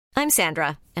I'm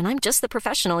Sandra, and I'm just the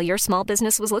professional your small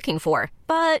business was looking for.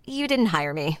 But you didn't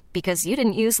hire me because you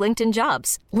didn't use LinkedIn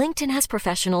Jobs. LinkedIn has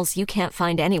professionals you can't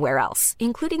find anywhere else,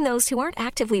 including those who aren't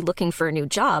actively looking for a new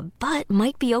job, but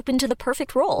might be open to the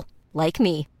perfect role, like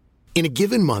me. In a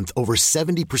given month, over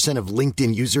 70% of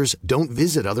LinkedIn users don't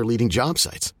visit other leading job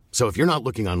sites. So if you're not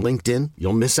looking on LinkedIn,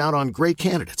 you'll miss out on great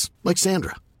candidates like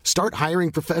Sandra. Start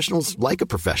hiring professionals like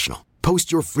a professional.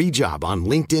 Post your free job on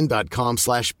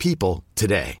linkedin.com/people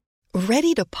today.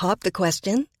 Ready to pop the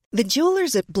question? The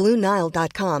jewelers at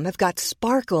BlueNile.com have got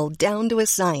sparkle down to a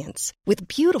science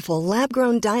with beautiful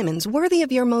lab-grown diamonds worthy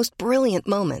of your most brilliant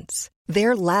moments.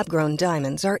 Their lab-grown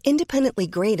diamonds are independently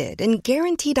graded and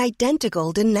guaranteed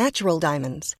identical to natural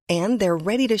diamonds, and they're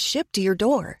ready to ship to your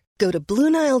door. Go to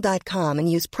BlueNile.com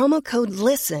and use promo code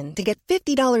LISTEN to get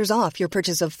 $50 off your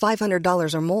purchase of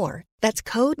 $500 or more.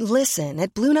 That's code LISTEN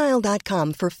at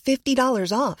BlueNile.com for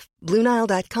 $50 off.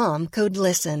 BlueNile.com, code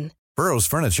LISTEN. Burrow's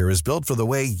furniture is built for the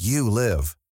way you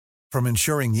live. From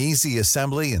ensuring easy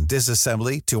assembly and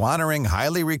disassembly to honoring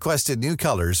highly requested new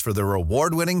colors for their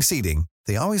award-winning seating,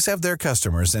 they always have their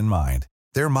customers in mind.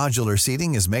 Their modular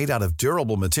seating is made out of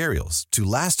durable materials to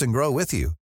last and grow with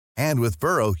you. And with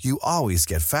Burrow, you always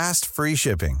get fast, free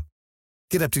shipping.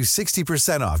 Get up to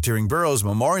 60% off during Burrow's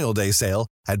Memorial Day sale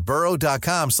at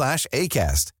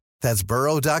burrow.com/ACAST. That's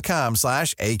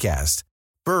burrow.com/ACAST.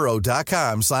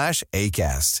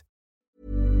 burrow.com/ACAST.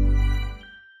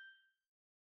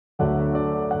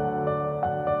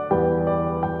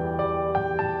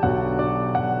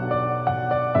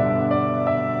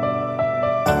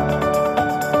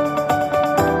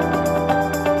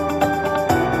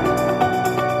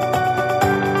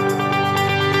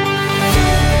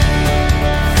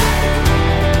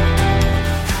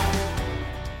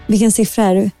 Vilken siffra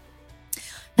är du?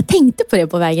 Jag tänkte på det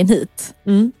på vägen hit.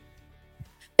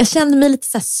 Jag kände mig lite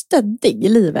så här stöddig i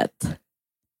livet.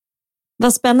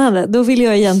 Vad spännande. Då vill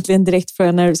jag egentligen direkt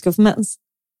fråga när du ska få mens.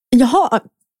 Jaha.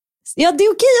 Ja, det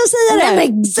är okej att säga det.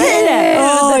 Nej, men säg det.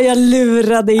 Jag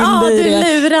lurade in dig. Ja, du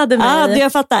lurade mig. Ja,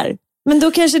 jag fattar. Men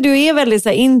då kanske du är väldigt så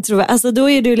här introvert. Alltså då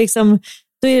är du liksom,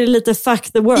 då är det lite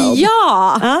fuck the world.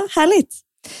 Ja. Ja, härligt.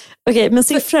 Okej, men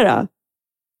siffror då?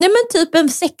 Nej, men typ en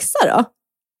 6 då.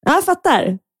 Ja, jag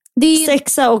fattar. Det är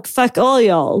 6 och fuck all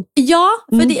y'all. Ja,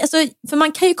 för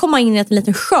man kan ju komma in i en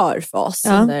liten skör för oss.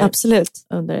 Ja, absolut.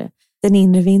 Under den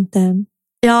inre vintern.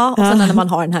 Ja, och sen när man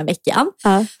har den här veckan.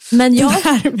 Ja. Men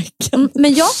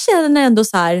jag känner ändå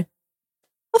så här,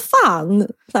 vad fan?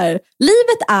 Så här,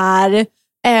 livet är,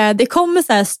 det kommer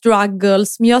så här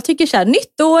struggles, men jag tycker så här,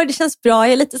 nytt år, det känns bra.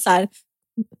 Jag är lite så här,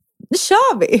 nu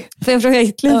kör vi. Får jag fråga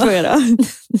ytterligare en fråga då?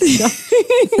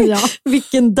 Ja.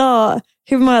 Vilken dag,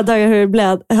 hur många dagar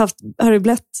har du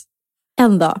blött?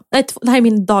 En dag. Nej, det här är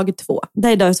min dag 2. Det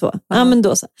här är dag 2. Ja, men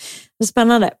då så. Det är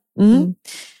spännande.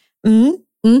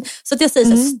 Så att jag säger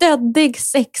så här, stöddig,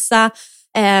 6,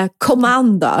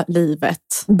 kommando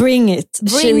livet. Bring it.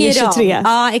 2023.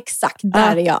 Ja, exakt.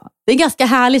 Där är jag. Det är en ganska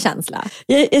härlig känsla.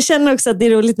 Jag känner också att det är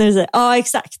roligt när du säger ja,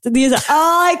 exakt. Det är så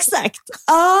här, exakt.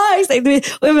 exakt.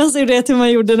 Och jag måste det hur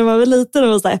man gjorde när man var liten och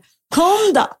var så här,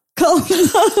 kom då.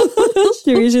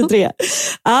 2023.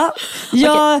 Ja,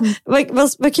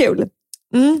 vad kul.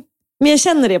 Men jag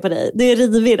känner det på dig. Du är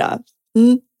rivig då.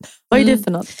 Vad är du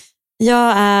för något?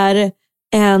 Jag är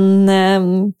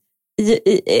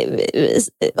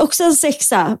också en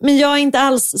 6, men jag är inte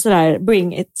alls sådär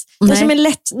bring it. Jag känner mig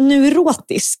lätt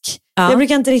neurotisk. Jag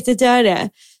brukar inte riktigt göra det.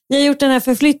 Jag har gjort den här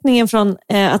förflyttningen från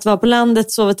att vara på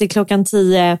landet, sova till klockan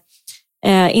 10,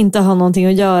 inte ha någonting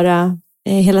att göra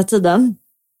hela tiden,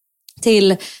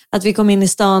 till att vi kom in i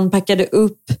stan, packade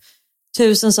upp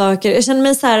 1000 saker. Jag känner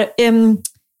mig så här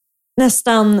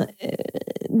nästan,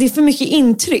 det är för mycket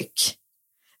intryck.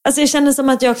 Alltså jag känner som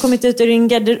att jag har kommit ut ur en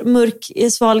mörk,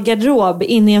 sval garderob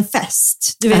in i en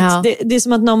fest. Du vet, det är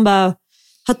som att någon bara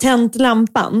har tänt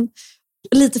lampan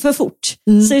lite för fort.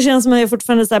 Så det känns som att jag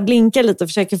fortfarande så här blinkar lite och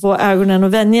försöker få ögonen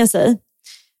att vänja sig.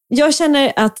 Jag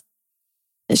känner att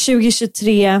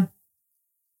 2023,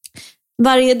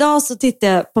 varje dag så tittar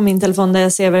jag på min telefon där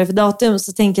jag ser vad det är för datum,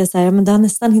 så tänker jag så här, men det har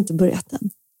nästan inte börjat än.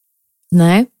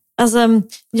 Nej. Alltså,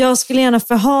 jag skulle gärna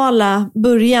förhala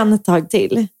början ett tag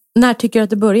till. När tycker du att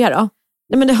det börjar då?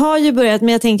 Nej, men det har ju börjat,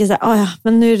 men jag tänker så här,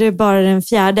 men nu är det bara den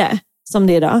 4 som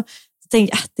det är idag. Så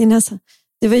tänker jag,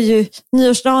 det var ju,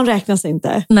 nyårsdagen räknas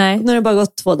inte. Nej. Nu har det bara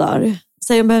gått 2 dagar.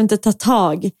 Så jag behöver inte ta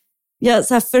tag. Jag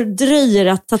så här fördröjer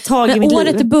att ta tag i mitt liv. Men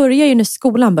året börjar ju när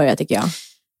skolan börjar, tycker jag.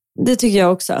 Det tycker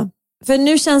jag också. För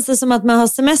nu känns det som att man har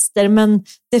semester, men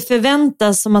det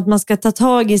förväntas som att man ska ta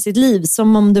tag i sitt liv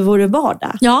som om det vore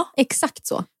vardag. Ja, exakt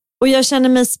så. Och jag känner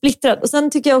mig splittrad. Och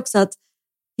sen tycker jag också att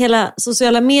hela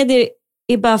sociala medier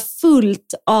är bara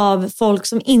fullt av folk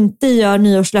som inte gör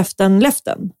nyårslöften.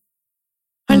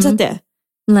 Har du sett det?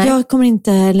 Nej. Jag kommer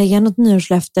inte lägga något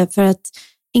nyårslöfte för att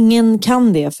ingen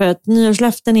kan det. För att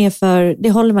nyårslöften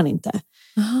det håller man inte.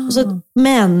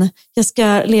 Men jag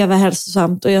ska leva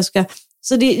hälsosamt och jag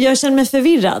känner mig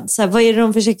förvirrad. Så här, vad är det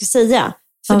de försöker säga?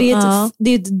 För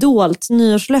det är ett dolt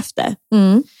nyårslöfte.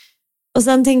 Och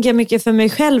sen tänker jag mycket för mig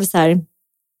själv så här,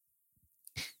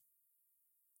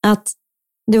 att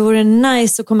det vore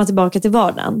nice att komma tillbaka till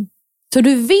vardagen. Så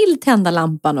du vill tända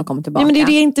lampan och komma tillbaka? Nej, men det är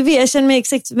det jag inte vill. Jag känner mig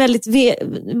väldigt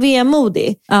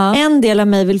vemodig. En del av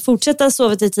mig vill fortsätta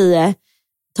sova till 10,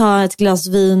 ta ett glas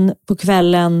vin på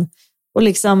kvällen och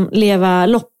liksom leva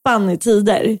loppan i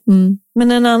tider.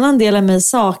 Men en annan del av mig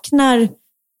saknar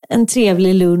en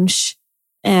trevlig lunch,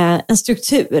 en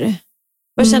struktur.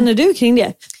 Vad känner du kring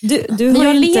det? Du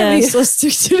har ju inte så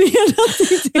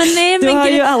strukturerat. Du har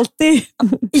ju alltid...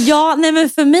 Ja, nej, men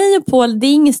för mig och Paul, det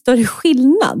är ingen större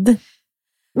skillnad.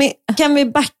 Men kan vi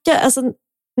backa? Alltså,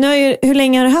 hur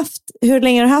länge har du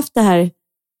haft det här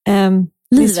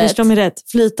livet? Mig rätt,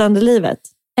 flytande livet?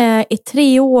 I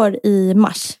 3 år i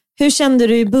mars. Hur kände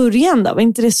du i början då? Var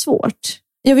inte det svårt?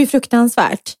 Det var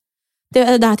fruktansvärt. Det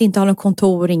här att inte ha någon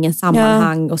kontor, ingen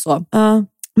sammanhang och så.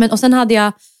 Men,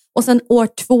 och sen år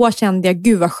 2 kände jag,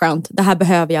 gud vad skönt, det här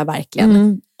behöver jag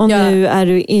verkligen. Och nu är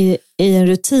du i en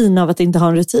rutin av att inte ha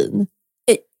en rutin.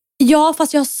 Ja,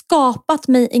 fast jag har skapat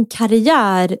mig en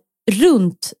karriär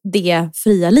runt det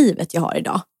fria livet jag har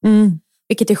idag.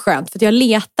 Vilket är skönt, för jag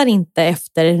letar inte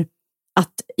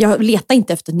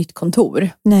efter ett nytt kontor.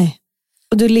 Nej,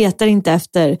 och du letar inte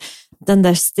efter den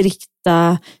där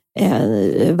strikta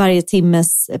varje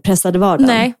timmes pressade vardagen.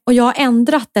 Nej, och jag har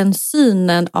ändrat den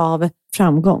synen av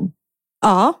framgång.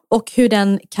 Ja, och hur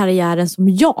den karriären som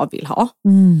jag vill ha.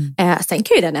 Sen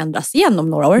kan ju den ändras igen om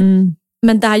några år.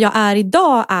 Men där jag är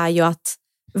idag är ju att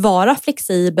vara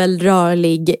flexibel,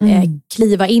 rörlig,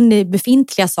 kliva in i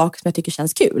befintliga saker som jag tycker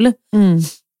känns kul.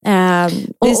 Det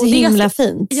är så himla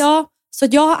fint. Ja, så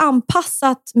jag har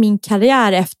anpassat min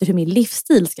karriär efter hur min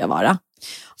livsstil ska vara.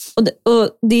 Och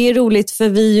det är roligt för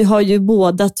vi har ju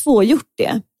båda två gjort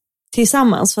det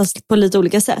tillsammans, fast på lite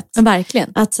olika sätt. Men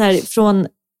verkligen. Att så här,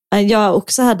 jag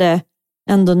också hade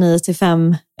ändå 9 till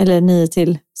 5 eller 9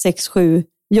 till 6-7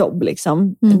 jobb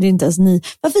liksom. Det är inte ens 9.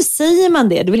 Varför säger man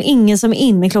det? Det är väl ingen som är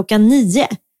inne klockan 9.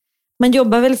 Man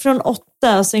jobbar väl från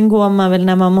 8 och sen går man väl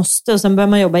när man måste och sen börjar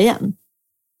man jobba igen.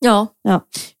 Ja,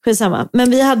 skitsamma.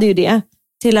 Men vi hade ju det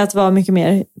till att vara mycket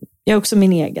mer, jag är också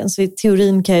min egen, så i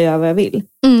teorin kan jag göra vad jag vill.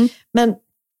 Men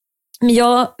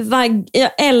jag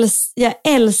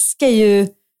älskar ju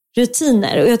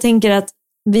rutiner och jag tänker att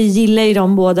vi gillar ju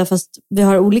dem båda fast vi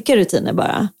har olika rutiner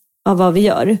bara av vad vi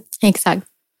gör. Exakt.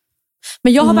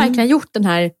 Men jag har verkligen gjort den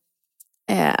här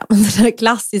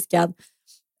klassiska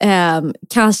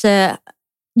kanske,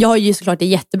 jag har ju såklart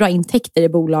jättebra intäkter i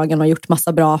bolagen och gjort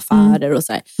massa bra affärer och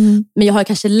så här. Men jag har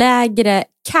kanske lägre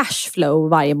cashflow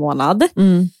varje månad.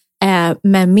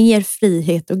 Men mer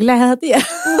frihet och glädje.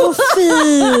 Åh,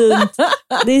 fint!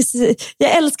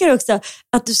 Jag älskar också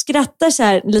att du skrattar så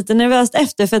här lite nervöst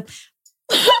efter, för att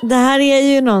det här är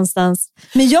ju någonstans,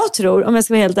 men jag tror, om jag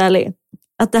ska vara helt ärlig,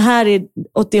 att det här är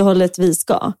åt det hållet vi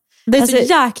ska. Det är så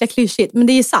jäkla klyschigt, men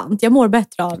det är sant. Jag mår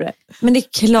bättre av det. Men det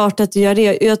är klart att du gör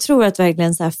det. Jag tror att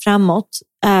verkligen så här framåt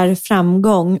är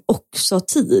framgång också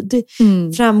tid.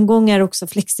 Framgång är också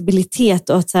flexibilitet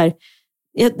och att så här,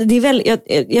 det är väl,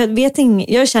 jag vet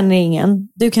jag känner ingen,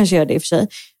 du kanske gör det i och för sig,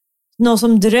 någon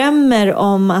som drömmer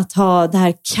om att ha det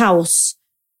här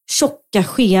tjocka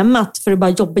schemat för att bara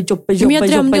jobba. Men jag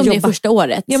drömde om det första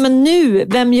året. Ja, men nu,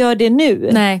 vem gör det nu?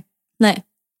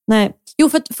 Nej. Jo,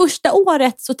 för att första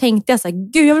året så tänkte jag så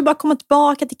här, gud, jag vill bara komma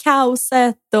tillbaka till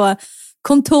kaoset och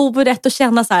kontoret och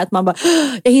känna så här att man bara,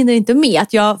 jag hinner inte med.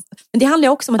 Men det handlar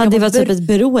ju också om att det var typ ett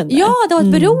beroende. Ja, det var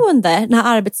ett beroende, den här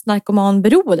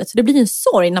arbetsnarkoman-beroendet. Så det blir en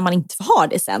sorg när man inte får ha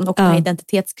det sen och den här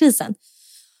identitetskrisen.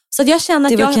 Så att jag känner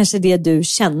att det var kanske det du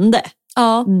kände.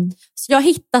 Ja, så jag har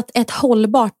hittat ett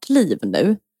hållbart liv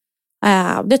nu.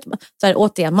 Så här,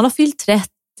 återigen, man har fyllt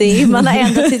 30, man har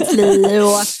ändrat sitt liv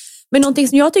men någonting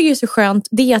som jag tycker är så skönt,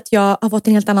 det är att jag har fått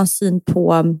en helt annan syn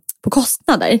på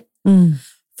kostnader.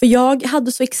 För jag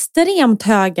hade så extremt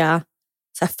höga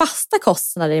så här, fasta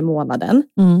kostnader i månaden.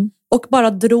 Och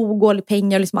bara drog all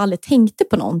pengar och liksom aldrig tänkte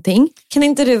på någonting. Kan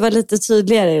inte du vara lite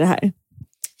tydligare i det här?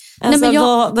 Alltså, nej, men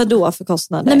vad då för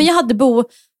kostnader? Nej, men jag hade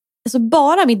alltså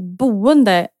bara mitt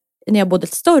boende när jag bodde i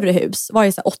ett större hus var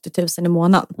ju så 80 000 i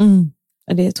månaden.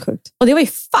 Ja, det är helt sjukt. Och det var ju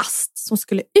fast som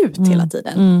skulle ut hela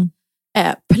tiden.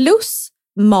 Plus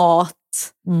mat,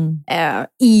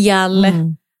 el,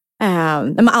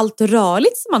 Men allt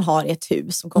rörligt som man har i ett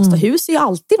hus som kostar hus är ju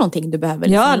alltid någonting du behöver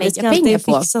liksom lägga pengar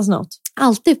på. Fixas något.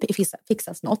 Alltid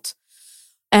fixas något.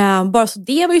 Bara så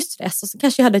det var ju stress. Och så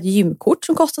kanske jag hade ett gymkort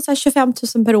som kostade så här 25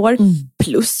 000 per år.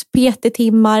 Plus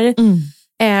PT-timmar.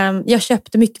 Jag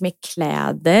köpte mycket mer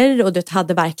kläder. Och du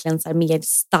hade verkligen så här mer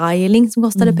styling som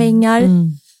kostade pengar.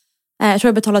 Jag tror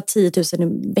jag betalade 10 000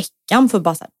 i veckan för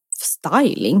bara så här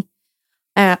styling.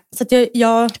 Så att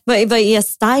jag... Vad är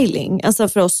styling? Alltså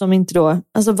för oss som inte då...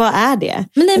 Alltså vad är det?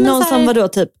 Men någon som var då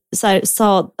typ så här,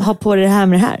 sa ha på dig det här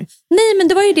med det här. Nej, men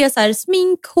det var ju det så här,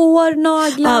 smink, hår,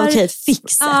 naglar. Okej,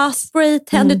 fixat.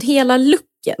 Spraytan, ut hela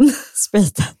looken.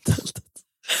 Spraytan.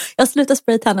 Jag slutar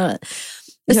spraytanna mig.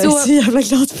 Jag är så jävla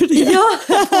glad för det. Ja,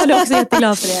 jag är också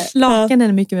jätteglad för det. Lakanen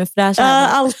är mycket mer fräscha.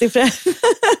 Alltid fräsch.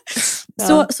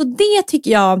 Så det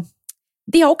tycker jag...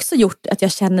 Det har också gjort att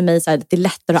jag känner mig så här, att det är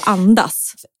lättare att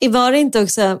andas. Var det inte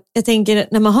också, jag tänker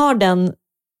när man har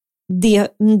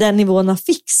den nivån av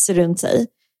fix runt sig,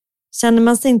 känner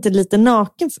man sig inte lite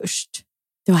naken först?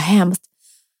 Det var hemskt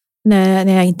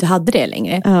när jag inte hade det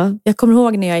längre. Jag kommer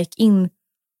ihåg när jag gick in,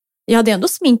 jag hade ändå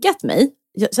sminkat mig.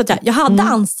 Så att jag hade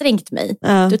ansträngt mig.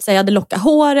 Jag hade lockat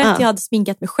håret, jag hade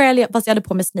sminkat mig själv, fast jag hade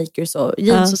på mig sneakers och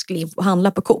jeans och skulle in och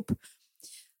handla på Coop.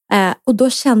 Och då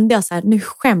kände jag så här, nu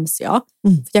skäms jag.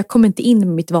 För jag kom inte in med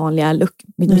mitt vanliga look,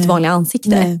 mitt vanliga ansikte.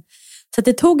 Nej. Så att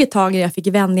det tog ett tag när jag fick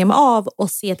vänja mig av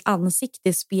och se ett ansikte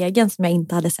i spegeln som jag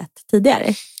inte hade sett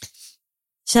tidigare.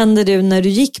 Kände du när du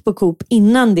gick på Coop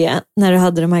innan det, när du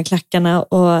hade de här klackarna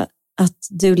och att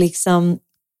du liksom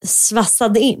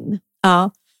svassade in?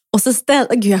 Ja. Och så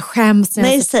gud jag skäms.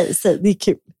 Nej, säg, det är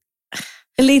kul.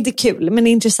 Eller inte kul, men det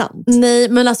är intressant. Nej,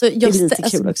 men alltså, det är lite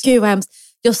kul också. Gud vad hemskt.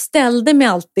 Jag ställde mig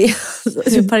alltid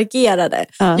och parkerade.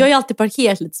 Jag har ju alltid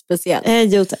parkerat lite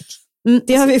speciellt. Jo tack.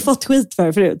 Det har vi fått skit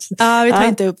för förut. Ja, vi tar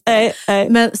inte upp det. Nej.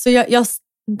 Men så jag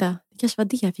det kanske var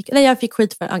det jag fick. Nej, jag fick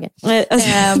skit för. Okay.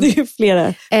 Det är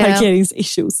flera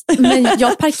parkeringsissues. Men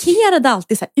jag parkerade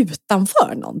alltid så här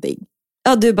utanför någonting.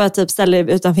 Ja, du bara typ ställer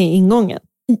utanför ingången.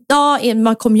 Ja,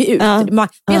 man kom ju ut. Men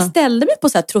jag ställde mig på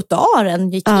så här trottoaren,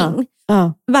 gick in.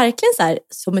 Verkligen så här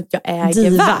som att jag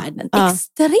äger världen.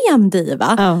 Extrem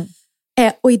diva.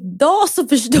 Och idag så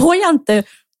förstår jag inte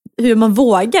hur man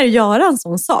vågar göra en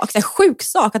sån sak. Det är sjuk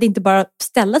sak att inte bara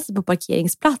ställa sig på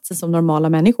parkeringsplatsen som normala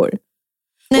människor.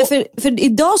 Nej, för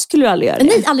idag skulle du aldrig göra det.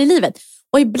 Nej, aldrig i livet.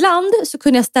 Och ibland så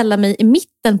kunde jag ställa mig i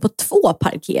mitten på 2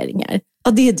 parkeringar.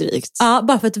 Ja, det är drygt. Ja,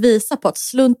 bara för att visa på att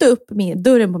slunta upp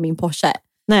dörren på min Porsche.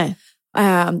 Nej.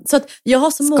 Så att jag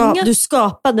har så många... Du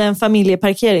skapade en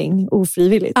familjeparkering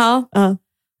ofrivilligt. Ja.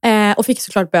 Och fick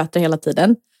såklart böter hela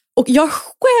tiden. Och jag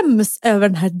skäms över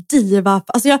den här diva...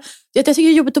 Alltså jag tycker det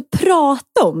är jobbigt att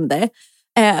prata om det.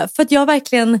 För att jag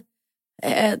verkligen...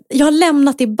 jag har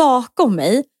lämnat det bakom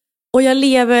mig. Och jag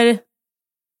lever...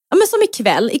 Ja, men som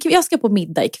ikväll. Jag ska på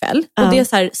middag ikväll. Och det är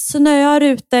så här, snöar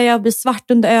ute, jag blir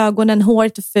svart under ögonen,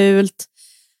 håret är fult.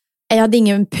 Jag hade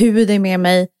ingen puder med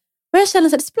mig. Och jag känner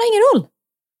så här, det spelar ingen roll.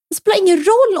 Det spelar ingen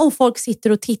roll om folk sitter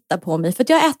och tittar på mig. För att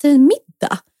jag äter en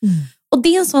middag. Och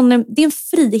det är en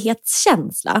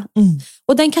frihetskänsla.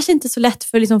 Och den kanske inte är så lätt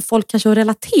för liksom folk kanske att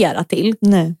relatera till.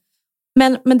 Nej.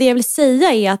 Men det jag vill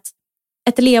säga är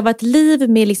att leva ett liv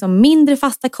med liksom mindre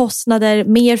fasta kostnader,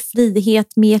 mer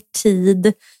frihet, mer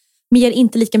tid, mer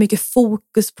inte lika mycket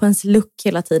fokus på ens look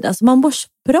hela tiden. Alltså man mår så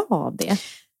bra av det.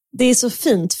 Det är så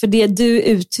fint, för det du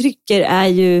uttrycker är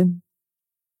ju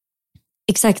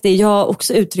exakt det jag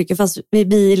också uttrycker, fast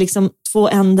vi är liksom 2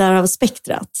 ändar av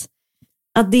spektrat.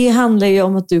 Att det handlar ju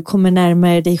om att du kommer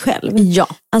närmare dig själv. Ja.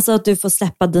 Alltså att du får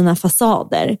släppa dina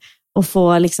fasader och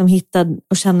få liksom hitta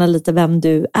och känna lite vem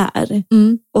du är.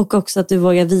 Och också att du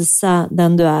vågar visa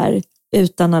den du är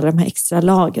utan alla de här extra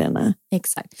lagren.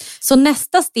 Exakt. Så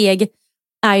nästa steg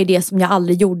är ju det som jag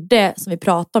aldrig gjorde, som vi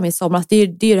pratade om i somras. Det är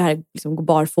ju det här liksom, gå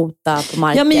barfota på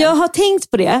marken. Ja, men jag har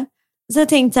tänkt på det. Så jag har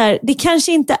tänkt så här, det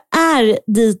kanske inte är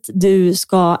dit du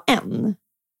ska än.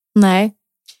 Nej.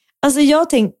 Alltså jag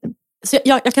tänkte... Så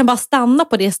jag kan bara stanna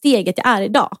på det steget jag är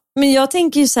idag. Men jag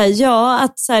tänker ju så här,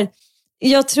 att så här,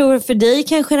 jag tror för dig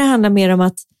kanske det handlar mer om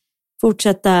att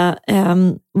fortsätta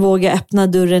våga öppna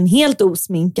dörren helt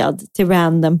osminkad till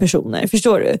random personer.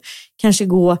 Förstår du? Kanske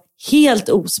gå helt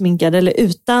osminkad eller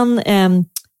utan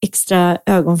extra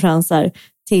ögonfransar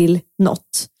till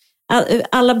något.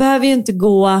 Alla behöver ju inte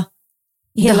gå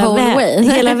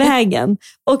hela vägen.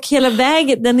 Och hela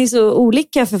vägen, den är så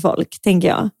olika för folk, tänker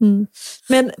jag.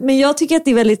 Men jag tycker att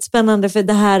det är väldigt spännande för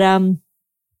det här...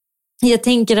 jag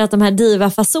tänker att de här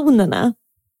diva-fasonerna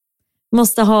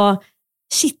måste ha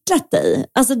kittlat dig.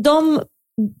 Alltså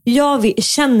jag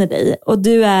känner dig och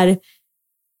du är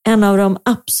en av de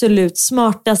absolut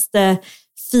smartaste,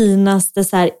 finaste,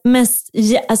 så här, mest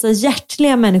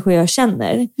hjärtliga människor jag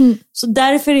känner. Så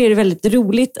därför är det väldigt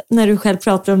roligt när du själv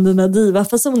pratar om dina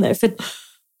divafasoner. För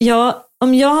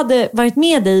om jag hade varit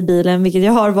med dig i bilen, vilket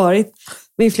jag har varit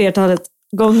vid flertalet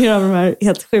gånger av de här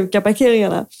helt sjuka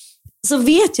parkeringarna, så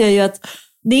vet jag ju att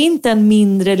det är inte en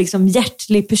mindre liksom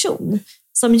hjärtlig person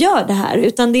som gör det här,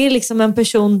 utan det är liksom en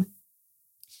person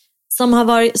som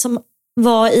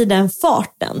var i den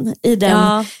farten, i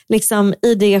den liksom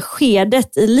i det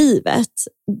skedet i livet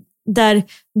där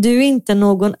du inte är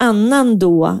någon annan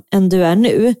då än du är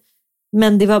nu,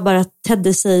 men det var bara att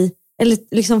tedde sig eller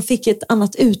liksom fick ett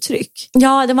annat uttryck.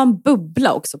 Ja, det var en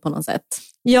bubbla också på något sätt.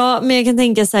 Ja, men jag kan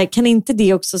tänka så här, kan inte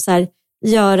det också så här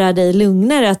göra dig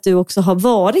lugnare att du också har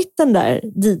varit den där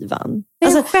divan?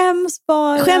 Jag skäms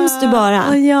bara. Skäms du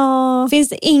bara? Ja. Finns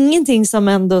det ingenting som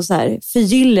ändå så här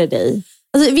förgyller dig?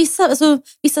 Alltså,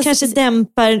 vissa kanske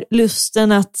dämpar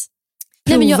lusten att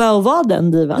prova att vara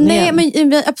den divan. Nej,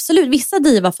 men absolut. Vissa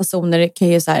divafasoner kan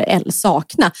ju så här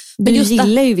sakna. Men du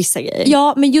gillar ju vissa grejer.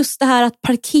 Ja, men just det här att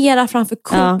parkera framför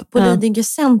Coop på Lidingö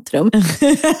centrum.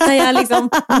 Där jag liksom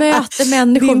möter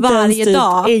människor varje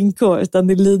dag. Det är inte NK utan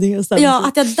det är Lidingö centrum. Ja,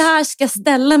 att jag där ska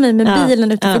ställa mig med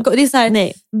bilen utanför. Det är så här,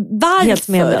 nej, varför? Helt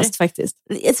menlöst faktiskt.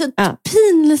 Det är så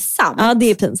pinsamt. Ja, det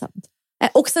är pinsamt.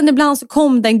 Och sen ibland så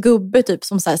kom det en gubbe typ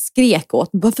som så här skrek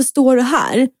åt mig. Varför står du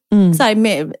här? Så här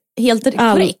med helt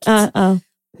korrekt.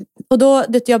 Och då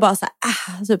jag bara så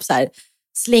här, typ så här,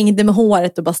 slängde med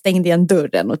håret och bara stängde igen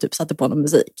dörren och typ satte på någon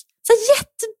musik. Så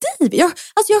jättediv. Jag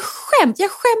skäms.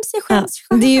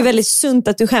 Det är ju väldigt sunt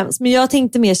att du skäms. Men jag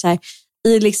tänkte mer så här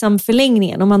i liksom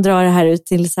förlängningen, om man drar det här ut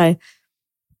till så här.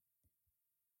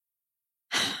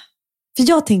 För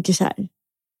jag tänker så här,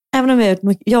 även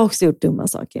om jag har också gjort dumma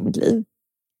saker i mitt liv.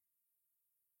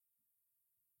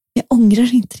 Jag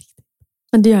ångrar inte riktigt.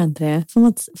 Men det gör inte det.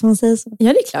 Får man säga så?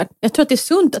 Ja, det är klart. Jag tror att det är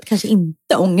sunt att kanske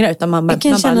inte ångra, utan man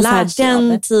kan bara känna lär sig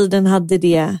den tiden hade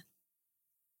det,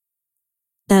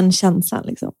 den känslan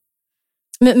liksom.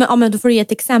 Men då får du ge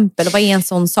ett exempel. Vad är en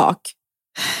sån sak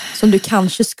som du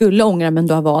kanske skulle ångra men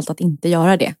du har valt att inte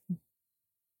göra det?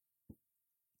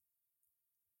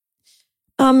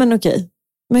 Ja, men okej.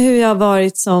 Men hur jag har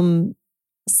varit som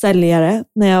säljare,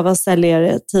 när jag var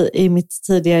säljare i mitt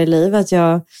tidigare liv, att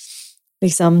jag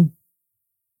liksom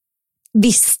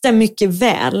visste mycket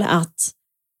väl att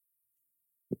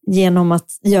genom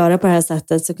att göra på det här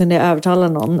sättet så kunde jag övertala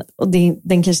någon, och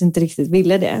den kanske inte riktigt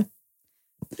ville det.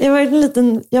 Jag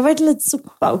har varit en liten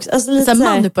sopa också. Alltså lite så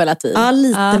manipulativ. Ja,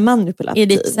 lite manipulativ. I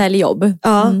ditt säljjobb.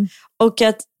 Ja, och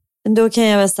att då kan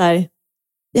jag väl så här,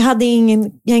 jag hade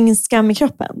ingen skam i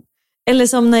kroppen. Eller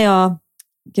som när jag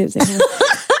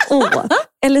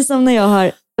eller som när jag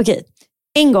har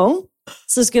en gång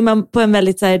så skulle man på en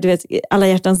väldigt så här, du vet, alla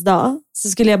hjärtans dag, så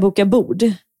skulle jag boka bord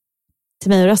till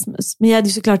mig och Rasmus, men jag hade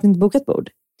ju såklart inte bokat bord.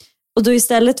 Och då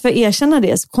istället för att erkänna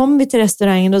det så kom vi till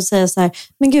restaurangen och säger så här,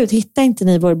 men gud, hittar inte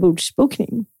ni vår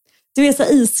bordsbokning? Du vet, så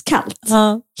iskallt.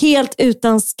 Helt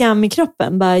utan skam i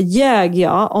kroppen bara ljög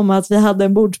jag om att vi hade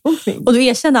en bordsbokning. Och du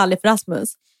erkände aldrig för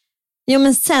Rasmus? Jo,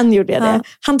 men sen gjorde jag det.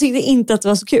 Han tyckte inte att det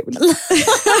var så kul.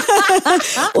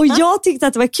 Och jag tyckte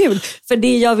att det var kul. För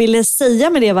det jag ville säga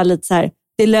med det var lite så här,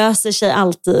 det löser sig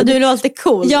alltid. Du är alltid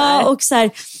cool. Ja, och så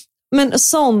här, men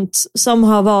sånt som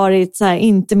har varit så här,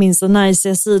 inte minst så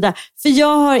nice sida. För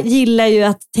jag gillar ju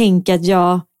att tänka att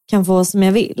jag kan få som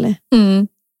jag vill.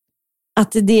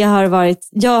 Att det har varit,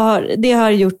 det har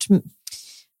gjort,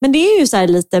 men det är ju så här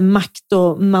lite makt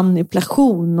och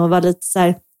manipulation och vara lite så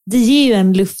här, det ger ju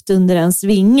en luft under ens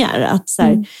vingar att så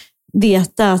här,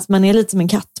 veta att man är lite som en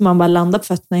katt, man bara landar på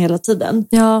fötterna hela tiden.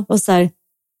 Ja. Och så här,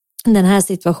 den här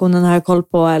situationen har jag koll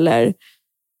på, eller,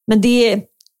 men det är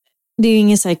ju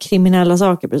inga så här kriminella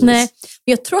saker precis. Nej,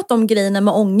 men jag tror att de grejerna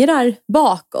man ångrar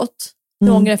bakåt,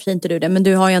 nu ångrar för inte du det, men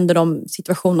du har ju ändå de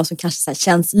situationer som kanske så här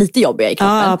känns lite jobbiga i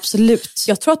kroppen. Ja, absolut.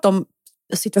 Jag tror att de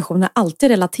situationerna är alltid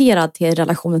relaterade till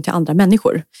relationen till andra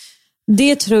människor.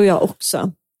 Det tror jag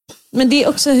också. Men det är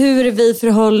också hur vi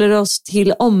förhåller oss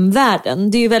till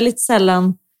omvärlden. Det är ju väldigt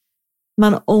sällan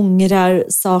man ångrar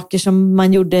saker som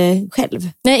man gjorde själv.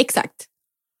 Nej, exakt.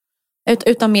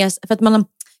 Utan mer, för att jag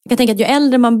kan tänka att ju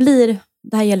äldre man blir,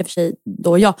 det här gäller för sig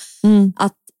då jag,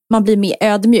 att man blir mer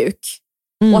ödmjuk.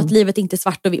 Och att livet inte är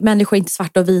svart och människor är inte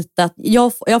svarta och vita. Att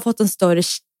jag har fått en större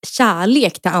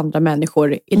kärlek till andra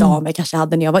människor idag än jag kanske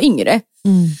hade när jag var yngre.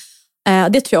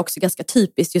 Det tror jag också är ganska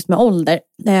typiskt just med ålder.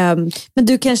 Men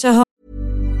du kanske har...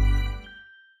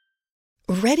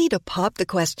 Ready to pop the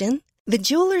question? The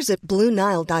jewelers at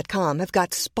BlueNile.com have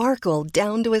got sparkle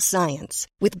down to a science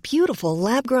with beautiful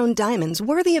lab-grown diamonds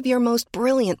worthy of your most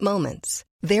brilliant moments.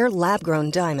 Their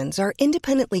lab-grown diamonds are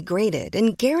independently graded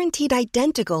and guaranteed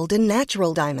identical to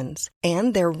natural diamonds.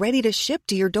 And they're ready to ship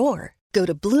to your door. Go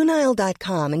to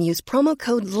BlueNile.com and use promo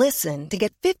code LISTEN to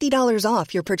get $50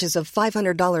 off your purchase of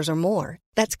 $500 or more.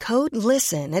 That's code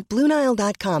LISTEN at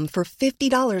BlueNile.com for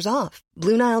 $50 off.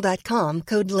 BlueNile.com,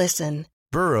 code LISTEN.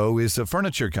 Burrow is a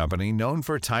furniture company known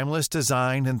for timeless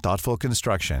design and thoughtful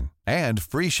construction, and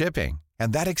free shipping,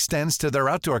 and that extends to their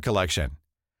outdoor collection.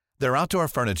 Their outdoor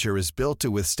furniture is built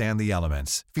to withstand the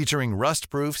elements, featuring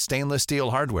rust-proof stainless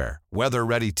steel hardware,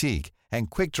 weather-ready teak, and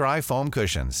quick-dry foam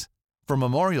cushions. For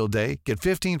Memorial Day, get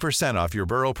 15% off your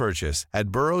Burrow purchase at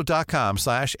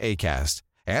burrow.com/ACAST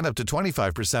and up to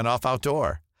 25% off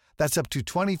outdoor. That's up to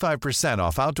 25%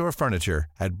 off outdoor furniture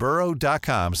at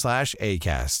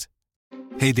burrow.com/ACAST.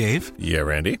 Hey, Dave. Yeah,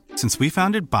 Randy. Since we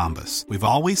founded Bombas, we've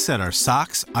always said our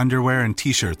socks, underwear, and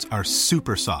T-shirts are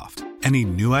super soft. Any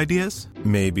new ideas?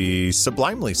 Maybe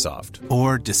sublimely soft.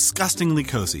 Or disgustingly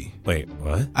cozy. Wait,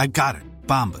 what? I got it.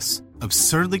 Bombas.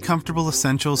 Absurdly comfortable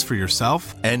essentials for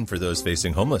yourself and for those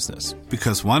facing homelessness.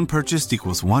 Because one purchased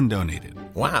equals one donated.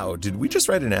 Wow, did we just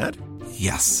write an ad?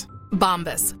 Yes.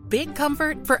 Bombas. Big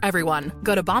comfort for everyone.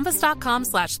 Go to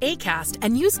bombas.com/ACAST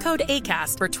and use code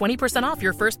ACAST for 20% off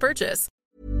your first purchase.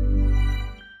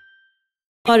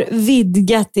 Har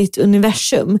vidgat ditt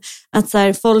universum. Att så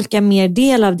här, folk är mer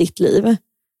del av ditt liv.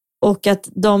 Och att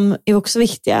de är också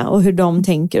viktiga. Och hur de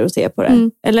tänker och ser på det.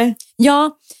 Eller?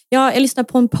 Ja, jag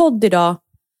lyssnade på en podd idag.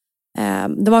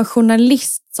 Det var en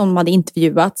journalist som hade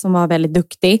intervjuat. Som var väldigt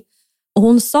duktig. Och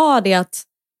hon sa det att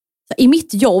i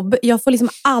mitt jobb, jag får liksom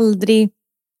aldrig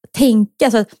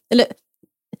tänka. Eller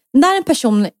när en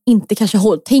person inte kanske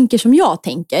tänker som jag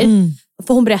tänker.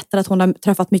 För hon berättar att hon har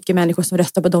träffat mycket människor som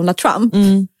röstar på Donald Trump.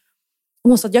 Och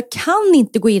hon sa att jag kan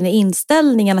inte gå in i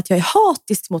inställningen att jag är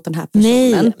hatisk mot den här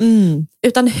personen.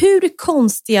 Utan hur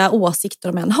konstiga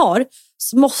åsikter de än har,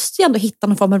 så måste jag ändå hitta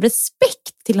någon form av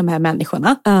respekt till de här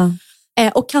människorna.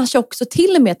 Och kanske också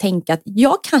till och med tänka att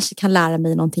jag kanske kan lära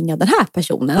mig någonting av den här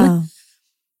personen.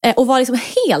 Och vara liksom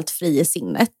helt fri i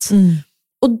sinnet.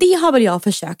 Och det har väl jag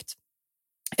försökt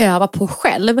öva på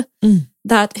själv.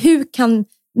 Där att hur kan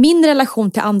min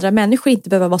relation till andra människor inte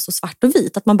behöva vara så svart och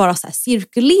vit. Att man bara så här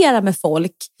cirkulerar med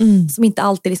folk som inte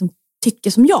alltid liksom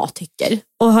tycker som jag tycker.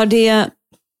 Och har det...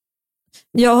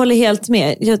 Jag håller helt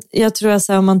med. Jag tror att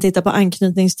om man tittar på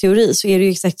anknytningsteori så är det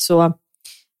ju exakt så.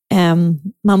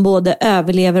 Man både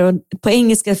överlever och på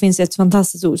engelska finns det ett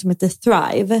fantastiskt ord som heter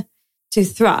thrive. To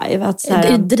thrive. Att så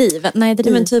här, driv. Nej.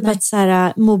 Att så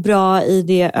här, må bra i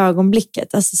det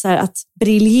ögonblicket. Alltså så här, att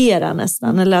briljera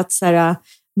nästan. Eller att så här,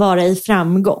 vara i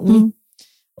framgång.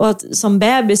 Och att som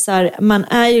bebisar, man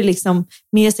är ju liksom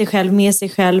med sig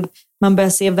själv. Man börjar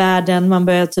se världen, man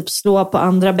börjar typ slå på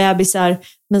andra bebisar.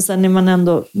 Men sen är man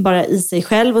ändå bara i sig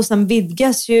själv. Och sen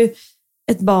vidgas ju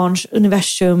ett barns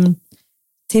universum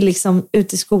till liksom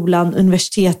ut i skolan,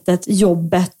 universitetet,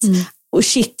 jobbet. Och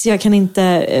shit, jag kan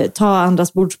inte ta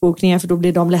andras bordsbokningar för då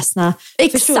blir de ledsna.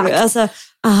 Exakt. Alltså,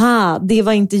 det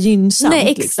var inte gynnsamt.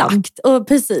 Nej, exakt. Liksom. Och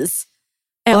precis.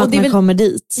 Och att man kommer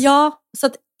dit. Ja, så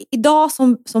att idag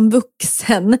som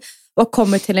vuxen och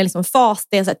kommer till en liksom fas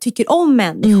där jag så här, tycker om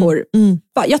människor.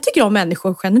 Jag tycker om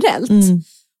människor generellt.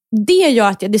 Det gör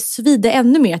att det svider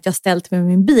ännu mer att jag ställt mig med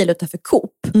min bil utanför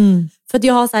Coop. För att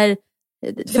jag har så här...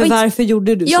 Varför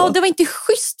gjorde du så? Ja, det var inte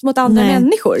schysst mot andra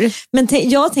människor. Men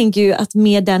jag tänker ju att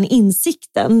med den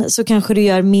insikten så kanske du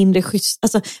gör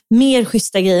mer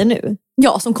schyssta grejer nu.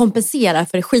 Ja, som kompenserar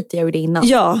för det skit jag gjorde innan.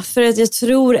 Ja, för att jag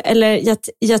tror, eller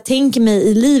jag tänker mig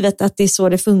i livet att det är så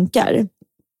det funkar.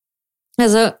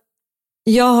 Alltså,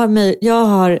 jag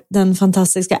har den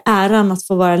fantastiska äran att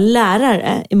få vara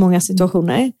lärare i många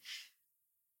situationer.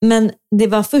 Men det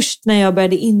var först när jag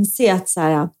började inse att så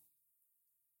här,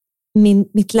 min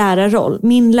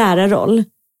lärarroll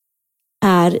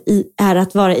är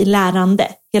att vara i lärande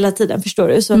hela tiden, förstår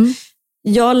du? Så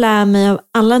jag lär mig av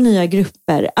alla nya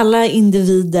grupper, alla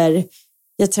individer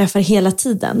jag träffar hela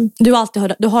tiden. Du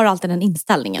har alltid den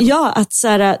inställningen. Ja, att så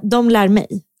här, de lär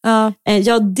mig.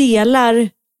 Jag delar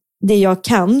det jag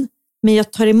kan, men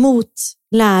jag tar emot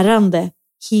lärande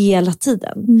hela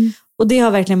tiden. Och det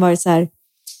har verkligen varit så här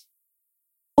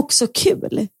också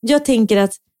kul. Jag tänker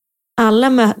att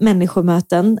alla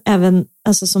människomöten, även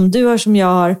alltså som du har, som jag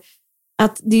har,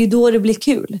 att det är ju då det blir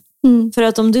kul. För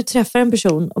att om du träffar en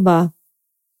person och bara,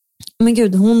 men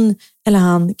gud, hon eller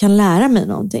han kan lära mig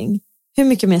någonting. Hur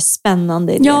mycket mer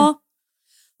spännande är det? Ja,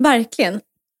 verkligen.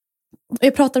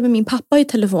 Jag pratade med min pappa i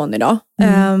telefon idag.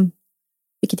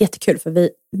 Vilket är jättekul, för vi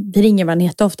ringer varandra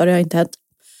jätteofta och det har inte hänt.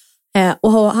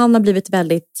 Och han har blivit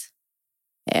väldigt...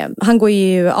 han går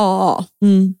ju AA.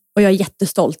 Och jag är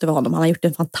jättestolt över honom. Han har gjort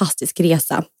en fantastisk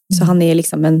resa. Så han är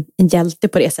liksom en hjälte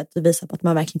på det sättet. Och visar på att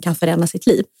man verkligen kan förändra sitt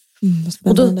liv.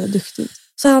 Spännande, duktigt.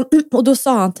 Och då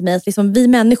sa han till mig att liksom, vi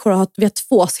människor har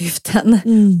 2 syften.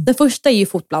 Den första är ju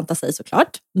fortplanta sig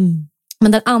såklart.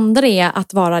 Men den andra är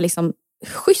att vara liksom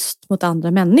schysst mot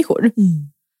andra människor.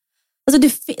 Alltså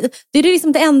det är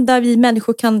liksom det enda vi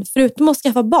människor kan, förutom att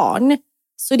skaffa barn,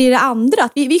 så det är det andra,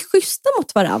 att vi är schyssta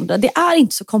mot varandra. Det är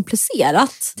inte så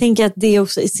komplicerat. Tänk att det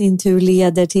också i sin tur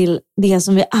leder till det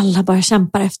som vi alla bara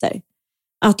kämpar efter.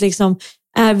 Att liksom,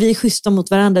 är vi schyssta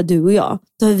mot varandra, du och jag,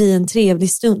 då har vi en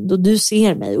trevlig stund och du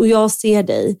ser mig och jag ser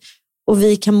dig och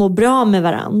vi kan må bra med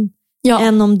varandra.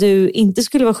 Än om du inte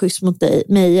skulle vara schysst mot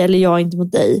mig eller jag inte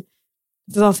mot dig.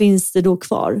 För vad finns det då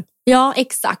kvar? Ja,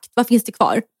 exakt. Vad finns det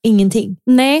kvar? Ingenting.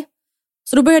 Nej.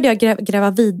 Så då började jag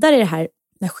gräva vidare i det här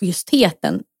med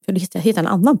schystheten. För det heter en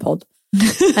annan podd.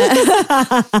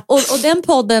 och den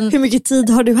podden... Hur mycket tid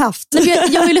har du haft?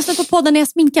 Jag har ju lyssnat på podden när jag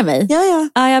sminkar mig. Ja,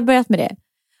 jag har börjat med det.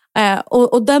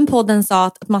 Och den podden sa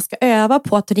att man ska öva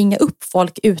på att ringa upp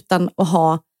folk utan att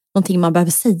ha någonting man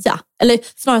behöver säga. Eller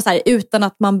snarare så här, utan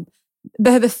att man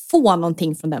behöver få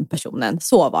någonting från den personen.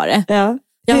 Så var det. Ja.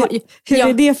 Hur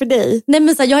är det för dig? Nej,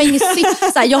 men så här,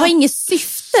 jag har inget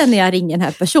syfte när jag ringer den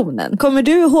här personen. Kommer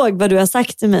du ihåg vad du har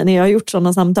sagt till mig när jag har gjort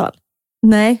sådana samtal?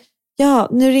 Nej. Ja,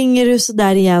 nu ringer du så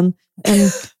där igen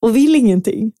och vill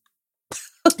ingenting.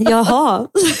 Jaha.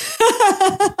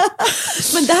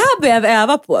 Men det här behöver jag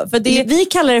öva på. För vi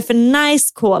kallar det för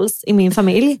nice calls i min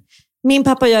familj. Min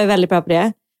pappa och jag är väldigt bra på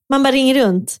det. Man bara ringer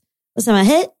runt och säger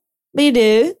hej, vad är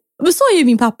du? Men så är ju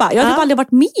min pappa. Jag har aldrig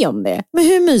varit med om det. Men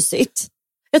hur mysigt?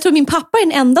 Jag tror min pappa är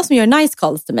den enda som gör nice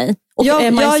calls till mig. Och jag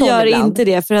gör ibland. Inte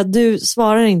det för att du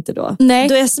svarar inte då. Nej.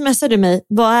 Då smsar du mig,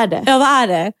 vad är det? Ja, vad är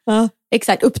det? Ja.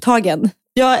 Exakt, upptagen.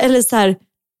 Ja, eller så här,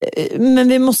 men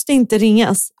vi måste inte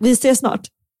ringas. Vi ses snart.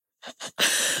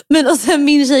 Men och sen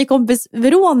min tjejkompis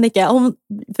Veronica,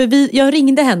 jag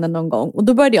ringde henne någon gång och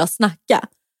då började jag snacka.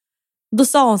 Då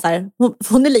sa hon så här,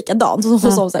 hon är likadan. Så hon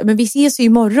sa så här, men vi ses ju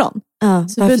imorgon. Ja,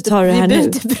 så varför tar du det här nu? Vi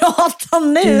behöver inte prata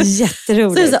nu. Det är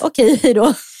jätteroligt. Så okej, hej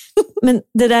då. Men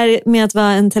det där med att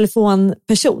vara en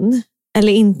telefonperson,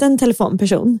 eller inte en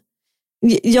telefonperson.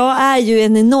 Jag är ju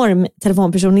en enorm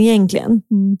telefonperson egentligen.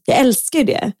 Jag älskar ju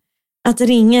det. Att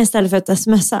ringa istället för att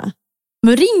smsa.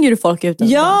 Men ringer du folk utan?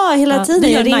 Ja, hela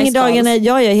tiden. Jag ringer dagarna,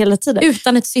 jag gör hela tiden.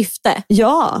 Utan ett syfte?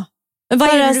 Ja. Men vad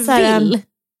är det du vill?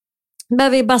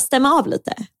 Behöver vi bara stämma av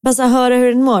lite. Bara så höra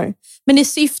hur den mår. Men är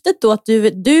syftet då att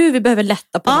du behöver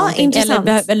lätta på någonting?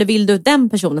 Intressant. Eller vill du att den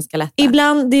personen ska lätta?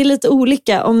 Ibland, det är lite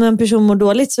olika. Om en person mår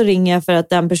dåligt så ringer jag för att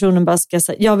den personen bara ska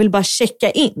säga, jag vill bara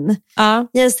checka in.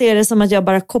 Jag ser det som att jag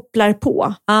bara kopplar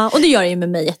på. Och det gör det ju med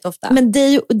mig jätteofta. Men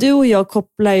du och jag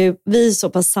kopplar ju, vi är så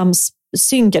pass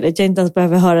samsynkade att jag inte ens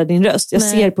behöver höra din röst. Jag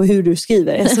ser på hur du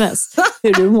skriver sms,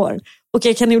 hur du mår. Och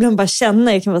jag kan ibland bara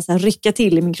känna, jag kan bara så här rycka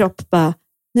till i min kropp, bara,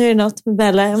 nu är det något med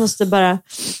Bella, jag måste bara...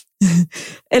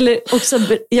 Eller också,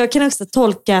 jag kan också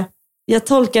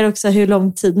tolkar också hur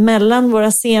lång tid mellan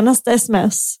våra senaste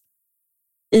sms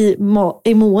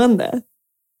i mående.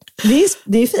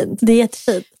 Det är fint. Det är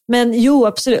jättefint. Men jo,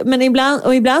 absolut. Men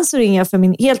ibland så ringer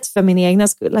jag helt för min egna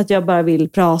skull. Att jag bara vill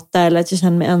prata eller att jag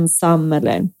känner mig ensam.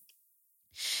 Eller...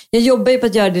 Jag jobbar ju på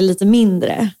att göra det lite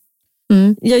mindre.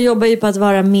 Jag jobbar ju på att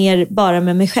vara mer bara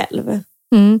med mig själv.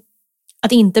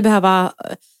 Att inte behöva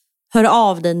höra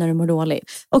av dig när du mår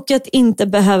dåligt. Och att inte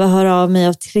behöva höra av mig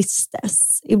av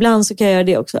tristess. Ibland så kan jag göra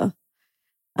det också.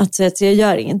 Att jag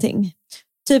gör ingenting.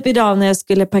 Typ idag när jag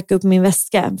skulle packa upp min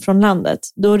väska från landet.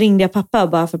 Då ringde jag pappa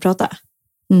bara för att prata.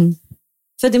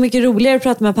 För det är mycket roligare att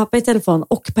prata med pappa i telefon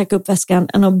och packa upp väskan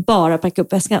än att bara packa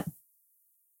upp väskan.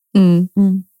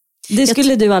 Det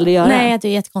skulle du aldrig göra. Nej, det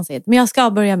är jättekonstigt. Men jag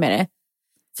ska börja med det.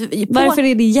 Varför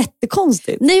är det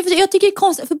jättekonstigt? Nej, jag tycker det är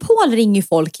konstigt. För Paul ringer ju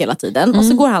folk hela tiden. Och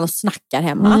så går han och snackar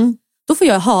hemma. Då får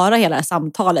jag höra hela det här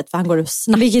samtalet. För han går och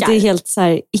snackar. Vilket är helt så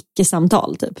här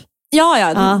icke-samtal typ.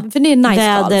 Ja, för det är nice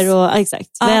väder och, exakt.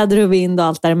 Väder och vind och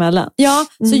allt däremellan. Ja,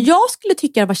 så jag skulle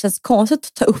tycka det känns konstigt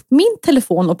att ta upp min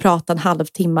telefon och prata en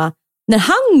halvtimme när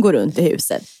han går runt i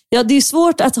huset. Ja, det är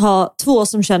svårt att ha 2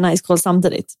 som kör nice call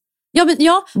samtidigt.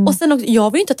 Ja, och sen också,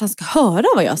 jag vill ju inte att han ska höra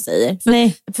vad jag säger.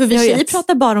 För vi tjejer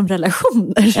pratar bara om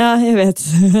relationer. Ja, jag vet.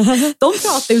 De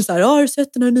pratar ju så här, har du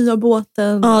sett den här nya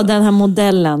båten? Ja, den här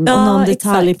modellen och någon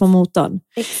detalj på motorn.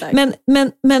 Exakt.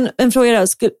 Men en fråga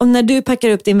då, om när du packar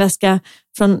upp din väska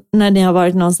från när ni har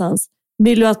varit någonstans,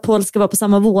 vill du att Paul ska vara på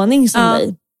samma våning som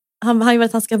dig? Han vill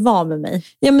att han ska vara med mig.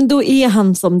 Ja, men då är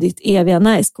han som ditt eviga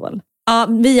nice call. Ja,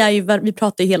 vi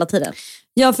pratar ju hela tiden.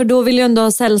 Ja, för då vill jag ändå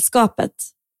ha sällskapet.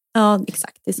 Ja,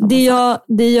 exakt. Det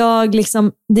är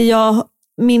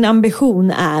min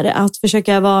ambition är att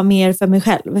försöka vara mer för mig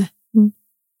själv.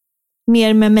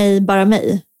 Mer med mig, bara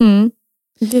mig.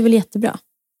 Det är väl jättebra.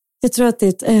 Jag tror att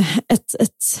det är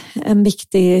en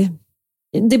viktig...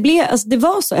 Det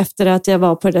var så efter att jag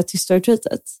var på det där tysta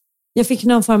retreatet. Jag fick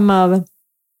någon form av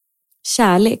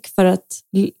kärlek för att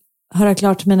höra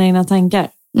klart mina egna tankar.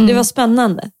 Det var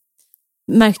spännande.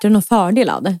 Märkte du någon fördel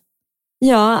av det?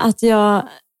 Ja, att jag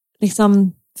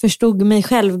liksom förstod mig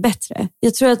själv bättre.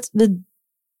 Jag tror att vi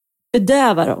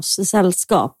bedövar oss i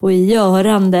sällskap och i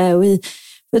görande och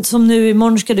som nu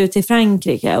imorgon ska du till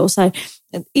Frankrike och så här,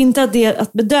 inte att det är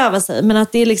att bedöva sig, men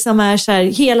att det liksom är så här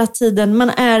hela tiden, man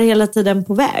är hela tiden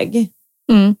på väg.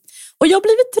 Och jag har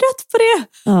blivit trött på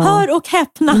det. Hör och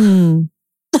häpna.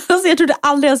 Alltså jag trodde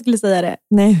aldrig jag skulle säga det.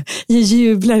 Nej, jag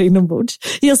jublar inombords.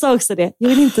 Jag sa också det. Jag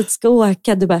vill inte att du ska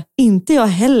åka. Du bara, inte jag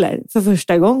heller för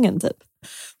första gången typ.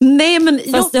 Nej, men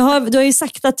fast du har ju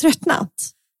sakta tröttnat.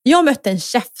 Jag mötte en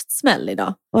käftsmäll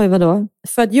idag. Oj, vadå?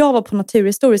 För att jag var på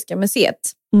Naturhistoriska museet.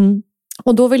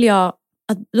 Och då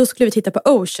då skulle vi titta på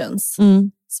Oceans.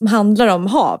 Som handlar om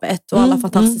havet och alla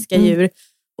fantastiska djur.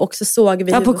 Och så såg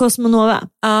vi... Ja, på Cosmonova.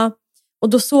 Ja, och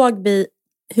då såg vi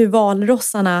hur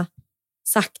valrossarna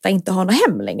sakta inte har något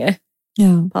hem längre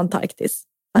på Antarktis.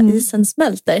 Isen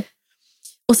smälter.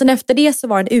 Och sen efter det så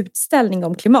var det en utställning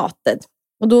om klimatet.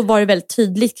 Och då var det väldigt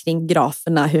tydligt kring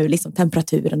graferna hur liksom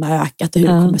temperaturen har ökat och hur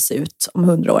det kommer se ut om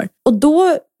 100 år. Och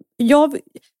då,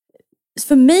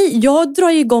 jag drar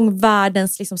ju igång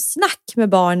världens liksom snack med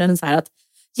barnen så här att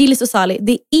Gillis och Sally,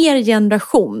 det är er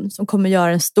generation som kommer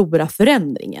göra den stora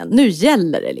förändringen. Nu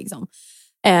gäller det liksom.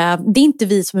 Det är inte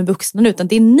vi som är vuxna nu, utan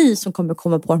det är ni som kommer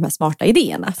komma på de här smarta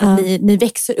idéerna. För att ni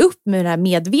växer upp med det här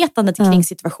medvetandet kring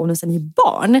situationen sedan ni är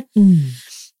barn.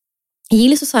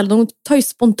 Gillis och Sally, de tar ju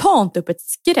spontant upp ett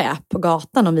skräp på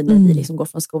gatan om vi liksom går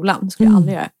från skolan. Det skulle jag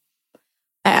aldrig göra.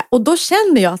 Och då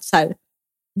känner jag att så här,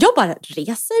 jag bara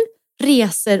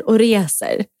reser.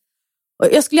 Och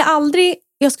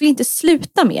jag skulle inte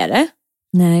sluta med det.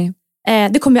 Nej.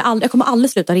 Jag kommer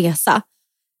aldrig sluta resa.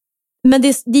 Men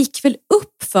det gick väl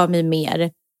upp för mig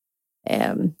mer.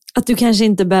 Att du kanske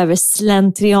inte behöver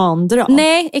slentriandra.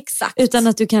 Nej, exakt. Utan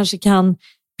att du kanske kan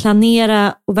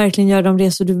planera och verkligen göra de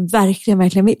resor du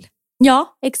verkligen vill.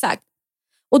 Ja, exakt.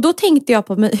 Och då tänkte jag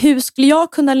på, men hur skulle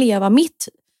jag kunna leva mitt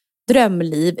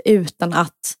drömliv utan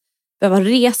att behöva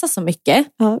resa så mycket?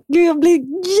 Ja. Gud, jag blir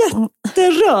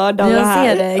jätterörd av det här.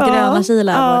 Jag ser det, gröna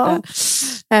kilar borta.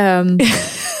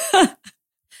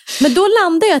 Men då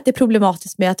landar jag att det är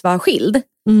problematiskt med att vara skild.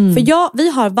 För vi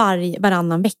har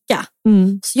varannan vecka.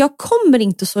 Så jag kommer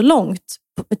inte så långt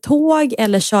med tåg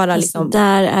eller köra liksom.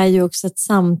 Där är ju också ett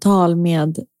samtal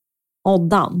med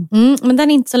Oddan. Men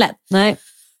den är inte så lätt. Nej.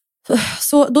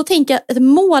 Så då tänker jag att en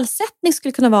målsättning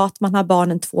skulle kunna vara att man har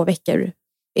barnen 2 veckor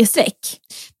i sträck.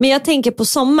 Men jag tänker på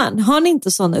sommaren. Har ni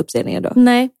inte sådana uppdelningar då?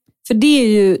 Nej. För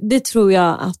det tror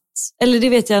jag att, eller det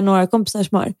vet jag några kompisar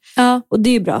som har. Ja. Och det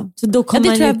är ju bra. Så då det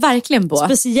tror jag verkligen på.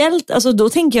 Speciellt, alltså då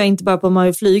tänker jag inte bara på om man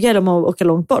vill flyga eller om man vill åka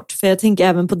långt bort. För jag tänker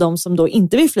även på de som då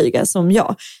inte vill flyga, som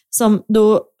jag. Som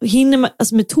då hinner man,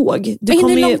 alltså med tåg. Du hinner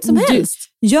hur långt som helst.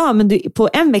 Ja, men på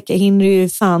en vecka hinner du ju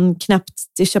fan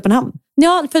knappt till Köpenhamn.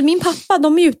 Ja, för min pappa,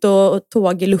 de är ute och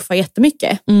tågluffar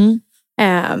jättemycket.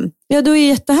 Ja, då är det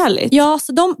jättehärligt. Ja,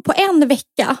 så på en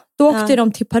vecka, då åkte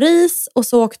de till Paris och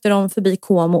så åkte de förbi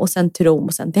Como och sen till Rom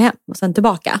och sen till hem och sen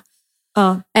tillbaka.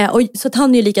 Och, så att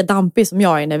han är ju lika dampig som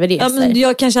jag är när vi reser. Ja, men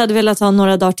jag kanske hade velat ha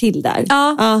några dagar till där.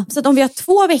 Ja. Så att om vi har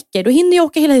 2 veckor, då hinner jag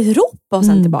åka hela Europa och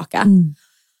sen tillbaka.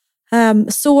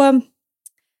 Så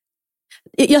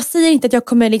jag säger inte att jag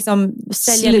kommer liksom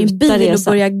sälja min bil och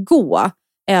börja gå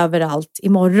överallt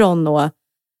imorgon och...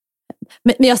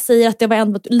 Men jag säger att det var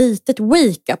ändå ett litet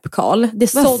wake-up call. Det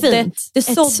sådde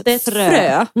ett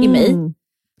frö i mig.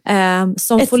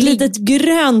 Som ett litet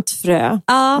grönt frö.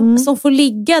 Ja, som får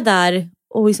ligga där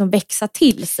och liksom växa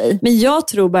till sig. Men jag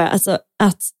tror bara alltså,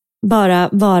 att bara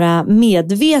vara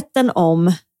medveten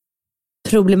om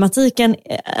problematiken.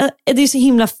 Det är så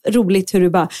himla roligt hur du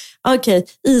bara, okej,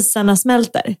 isarna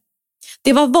smälter.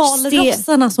 Det var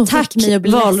valrossarna som fick mig att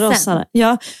bli ledsen.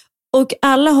 Ja. Och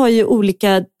alla har ju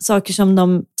olika saker som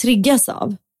de triggas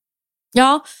av.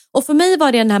 Ja, och för mig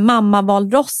var det den här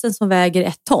mammavalrossen som väger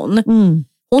 1 ton.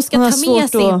 Hon ska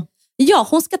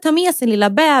hon ska ta med sin lilla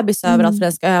bebis överallt för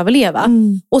att den ska överleva.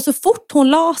 Och så fort hon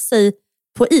la sig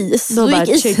på is så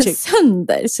gick isen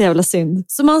sönder. Så jävla synd.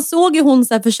 Så man såg ju hon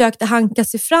så här försökte hanka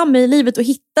sig fram i livet och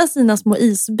hitta sina små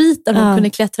isbitar hon kunde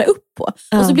klättra upp på.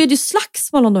 Och så blev det ju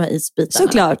slagsmål om de här isbitarna.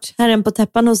 Såklart, herren på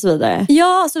täppan och så vidare.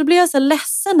 Ja, så då blev jag så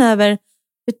ledsen över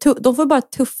De får bara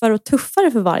tuffare och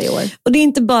tuffare för varje år. Och det är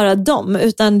inte bara dem,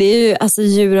 utan det är ju alltså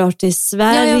djurarter i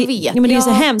Sverige. Ja, jag vet. Ja, men det är så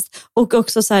hemskt. Och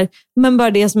också så här, men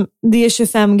bara det är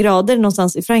 25 grader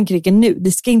någonstans i Frankrike nu.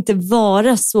 Det ska inte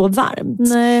vara så varmt.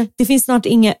 Nej. Det finns snart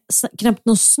knappt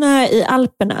någon snö i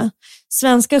Alperna.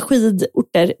 Svenska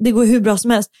skidorter, det går hur bra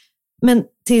som helst. Men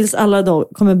tills alla då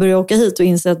kommer börja åka hit och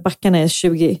inse att backarna är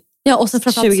 20 och sen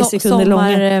 20 sekunder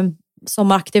långa.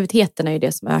 Sommaraktiviteten är ju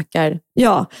det som ökar.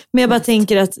 Ja, men jag bara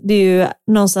tänker att det är ju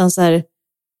någonstans här.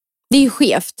 Det är ju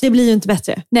skevt. Det blir ju inte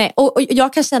bättre. Nej, och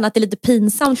jag kan känna att det är lite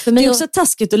pinsamt för mig. Det är också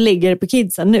taskigt att lägga det på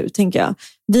kidsen nu, tänker jag.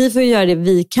 Vi får göra det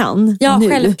vi kan. Ja, nu.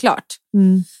 självklart.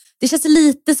 Det känns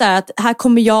lite så här att här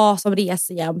kommer jag som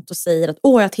reser jämt och säger att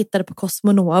jag tittade på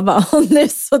Cosmonova och nu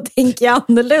så tänker jag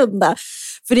annorlunda.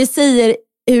 För det säger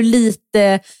hur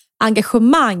lite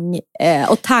engagemang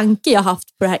och tanke jag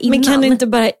haft på det här innan. Men kan du inte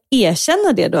bara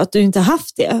erkänna det då, att du inte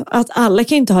haft det? Att alla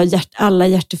kan inte ha alla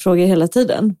hjärtefrågor hela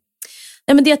tiden.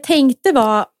 Nej, men det jag tänkte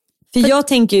var... För jag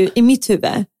tänker ju i mitt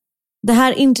huvud, det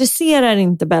här intresserar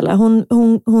inte Bella.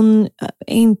 Hon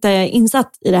är inte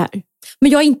insatt i det här.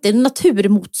 Men jag är inte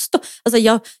naturmotstånd. Alltså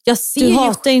jag ser du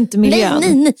hatar ju inte miljön.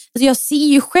 Nej. Alltså jag ser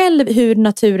ju själv hur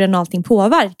naturen och allting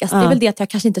påverkas. Det är väl det att jag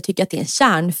kanske inte tycker att det är en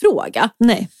kärnfråga.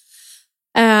 Nej.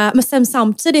 Men sen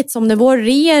samtidigt som när vår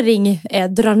regering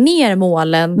drar ner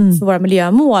målen för våra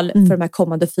miljömål för de här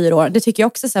kommande 4 år. Det tycker jag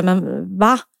också så här, men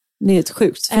va? Det är ett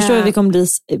sjukt. Förstår du, vi kommer bli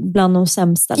bland de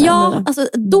sämsta länderna. Ja, alltså,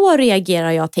 då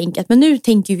reagerar jag och tänker att men nu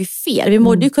tänker vi fel. Vi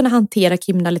borde ju kunna hantera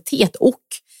kriminalitet och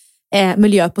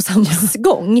miljö på samma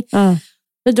gång.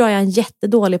 Nu drar jag en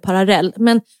jättedålig parallell.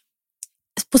 Men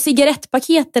på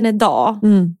cigarettpaketen idag,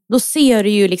 då ser du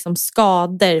ju liksom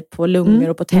skador på lungor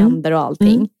och på tänder och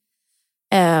allting.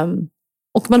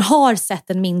 Och man har sett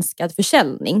en minskad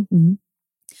försäljning.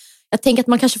 Jag tänker att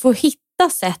man kanske får hitta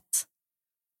sätt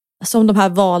som de här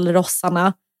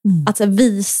valrossarna att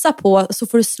visa på, så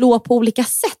får du slå på olika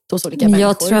sätt hos olika människor.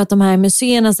 Jag tror att de här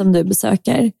museerna som du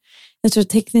besöker, jag tror att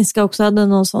Tekniska också hade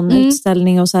någon sån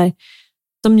utställning och så här,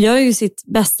 de gör ju sitt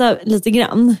bästa lite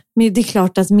grann, men det är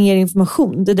klart att mer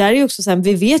information, det där är ju också så här,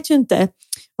 vi vet ju inte,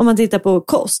 om man tittar på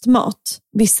kost, mat,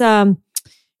 vissa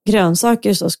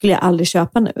grönsaker så skulle jag aldrig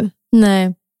köpa nu.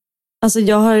 Nej. Alltså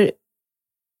jag har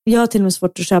till och med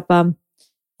svårt att köpa.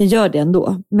 Jag gör det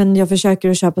ändå, men jag försöker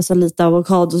att köpa så lite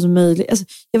avokado som möjligt. Alltså,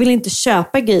 jag vill inte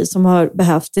köpa grejer som har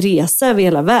behövt resa över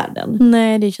hela världen.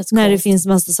 Nej, det känns när det finns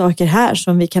massa saker här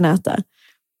som vi kan äta.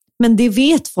 Men det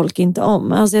vet folk inte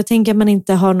om. Alltså jag tänker att man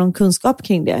inte har någon kunskap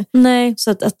kring det. Nej.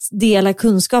 Så att dela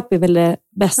kunskap är väl det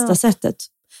bästa sättet.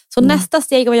 Så nästa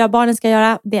steg av vad jag barnen ska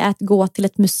göra, det är att gå till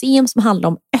ett museum som handlar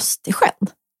om Östersjön.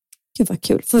 Gud vad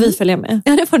kul. Får vi följa med?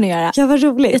 Ja, det får ni göra. Ja, vad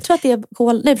roligt. Jag tror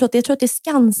att det är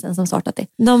Skansen som startat det.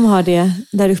 De har det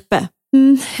där uppe.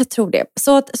 Jag tror det.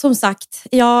 Så att, som sagt,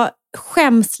 jag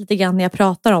skäms lite grann när jag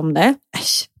pratar om det.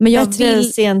 Men jag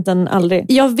vill sent än aldrig.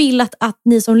 Jag vill att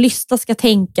ni som lyssnar ska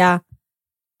tänka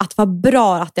att vad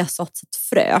bra att det har såtts ett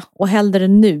frö. Och hellre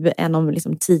nu än om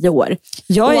 10 år.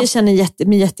 Jag känner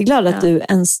mig jätteglad att du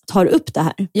ens tar upp det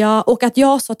här. Ja, och att jag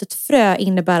har sått ett frö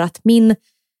innebär att min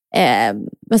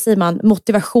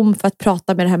motivation för att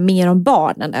prata med det här mer om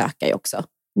barnen ökar ju också.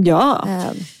 Ja,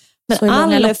 men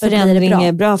all förändring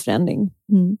är bra förändring.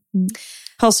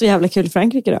 Ha så jävla kul i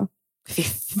Frankrike då. Fy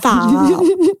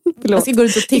fan. Jag ska gå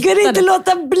ut och titta. Jag kan inte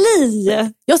låta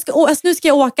bli. Nu ska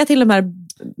jag åka till de här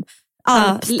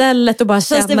alpstället och bara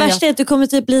känna. Fast det värsta är att du kommer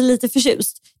typ bli lite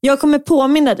förtjust. Jag kommer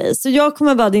påminna dig. Så jag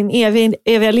kommer vara din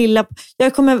eviga lilla.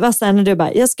 Jag kommer vara så här när du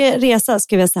bara, jag ska resa,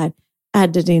 ska vi säga så här. Är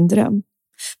det din dröm?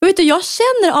 Men vet du, jag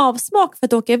känner avsmak för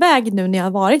att åka iväg nu när jag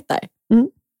har varit där.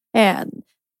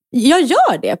 Jag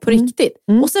gör det på riktigt.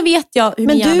 Och så vet jag hur.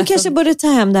 Men du kanske borde ta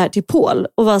hem det här till Paul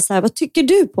och vara så här, vad tycker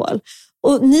du Paul?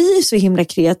 Och ni är så himla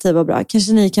kreativa och bra.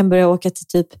 Kanske ni kan börja åka till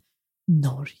typ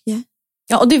Norge?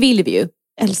 Ja, och det vill vi ju.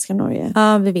 Älskar Norge.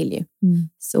 Ja, vi vill ju.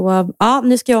 Så ja,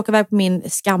 nu ska jag åka iväg på min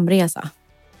skamresa.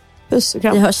 Puss och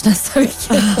kram. Vi hörs nästa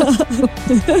vecka.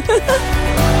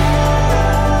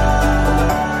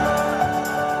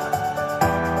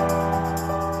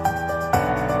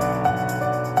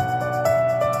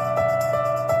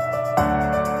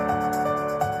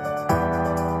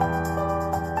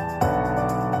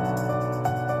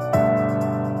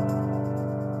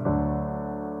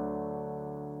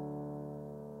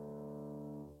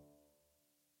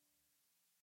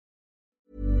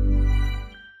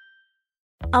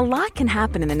 A lot can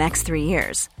happen in the next 3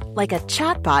 years. Like a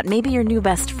chatbot may be your new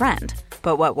best friend.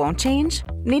 But what won't change?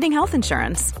 Needing health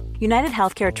insurance. United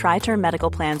Healthcare Tri-Term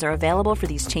Medical Plans are available for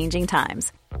these changing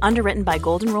times. Underwritten by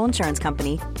Golden Rule Insurance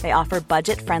Company, they offer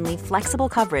budget-friendly, flexible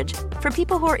coverage for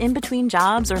people who are in between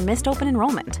jobs or missed open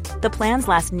enrollment. The plans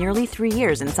last nearly 3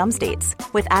 years in some states,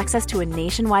 with access to a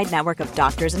nationwide network of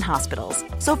doctors and hospitals.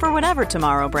 So for whatever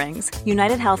tomorrow brings,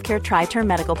 United Healthcare Tri-Term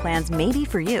Medical Plans may be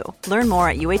for you. Learn more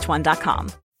at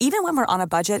uh1.com. Even when we're on a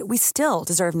budget, we still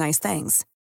deserve nice things.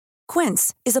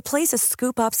 Quince is a place to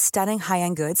scoop up stunning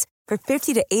high-end goods for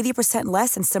 50 to 80%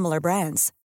 less than similar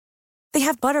brands. They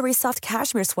have buttery soft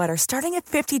cashmere sweaters starting at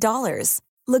 $50,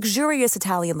 luxurious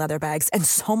Italian leather bags, and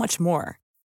so much more.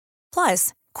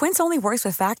 Plus, Quince only works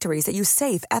with factories that use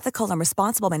safe, ethical, and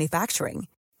responsible manufacturing.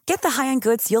 Get the high-end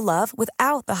goods you'll love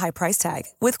without the high price tag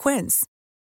with Quince.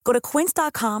 Go to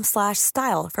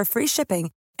quince.com/style for free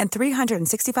shipping and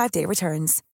 365-day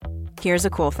returns. Here's a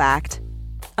cool fact.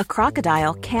 A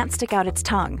crocodile can't stick out its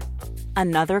tongue.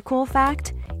 Another cool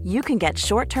fact, you can get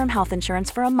short-term health insurance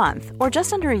for a month or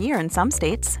just under a year in some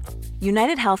states.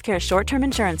 United Healthcare short-term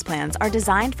insurance plans are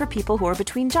designed for people who are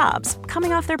between jobs,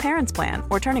 coming off their parents' plan,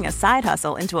 or turning a side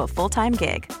hustle into a full-time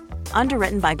gig.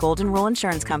 Underwritten by Golden Rule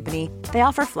Insurance Company, they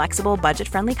offer flexible,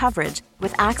 budget-friendly coverage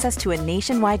with access to a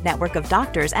nationwide network of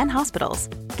doctors and hospitals.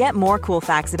 Get more cool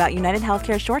facts about United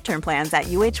Healthcare short-term plans at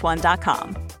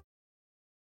uh1.com.